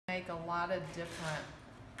make a lot of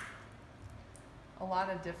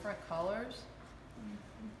different colors.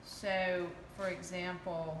 So, for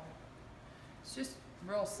example, it's just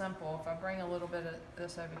real simple. If I bring a little bit of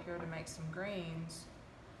this over here to make some greens,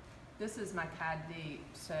 this is my Cad Deep.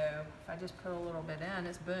 So if I just put a little bit in,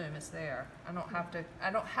 it's boom, it's there.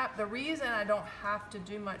 The reason I don't have to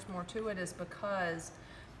do much more to it is because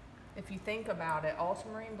if you think about it,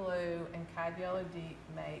 Ultramarine Blue and Cad Yellow Deep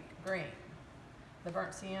make green. The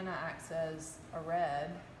Burnt Sienna acts as a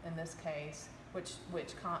red in this case, which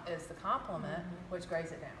is the complement, which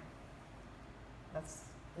grays it down.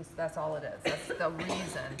 That's all it is. That's the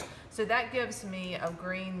reason. So that gives me a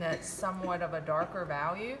green that's somewhat of a darker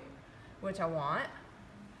value, which I want.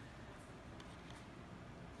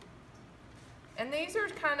 And these are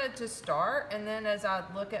kind of to start, and then as I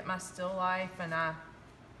look at my still life and I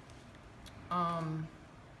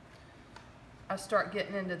start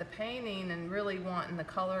getting into the painting and really wanting the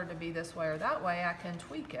color to be this way or that way, I can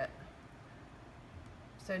tweak it.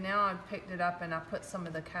 So now I've picked it up and I put some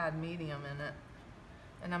of the Cad medium in it.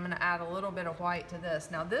 And I'm going to add a little bit of white to this.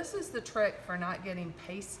 Now this is the trick for not getting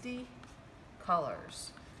pasty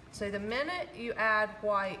colors. So the minute you add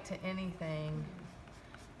white to anything,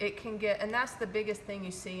 it can get, and that's the biggest thing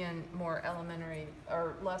you see in more elementary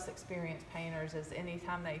or less experienced painters, is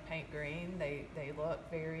anytime they paint green, they look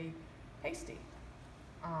very pasty.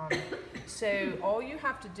 So all you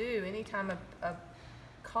have to do anytime a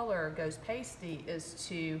color goes pasty is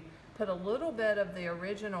to put a little bit of the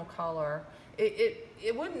original color.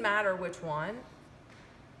 It wouldn't matter which one.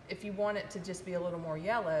 If you want it to just be a little more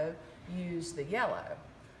yellow, use the yellow.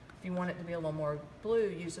 If you want it to be a little more blue,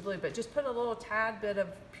 use the blue. But just put a little tad bit of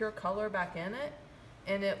pure color back in it,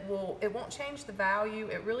 and it won't change the value.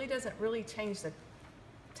 It really doesn't really change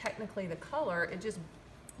technically the color. It just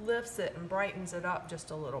lifts it and brightens it up just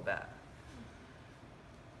a little bit.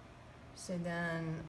 So then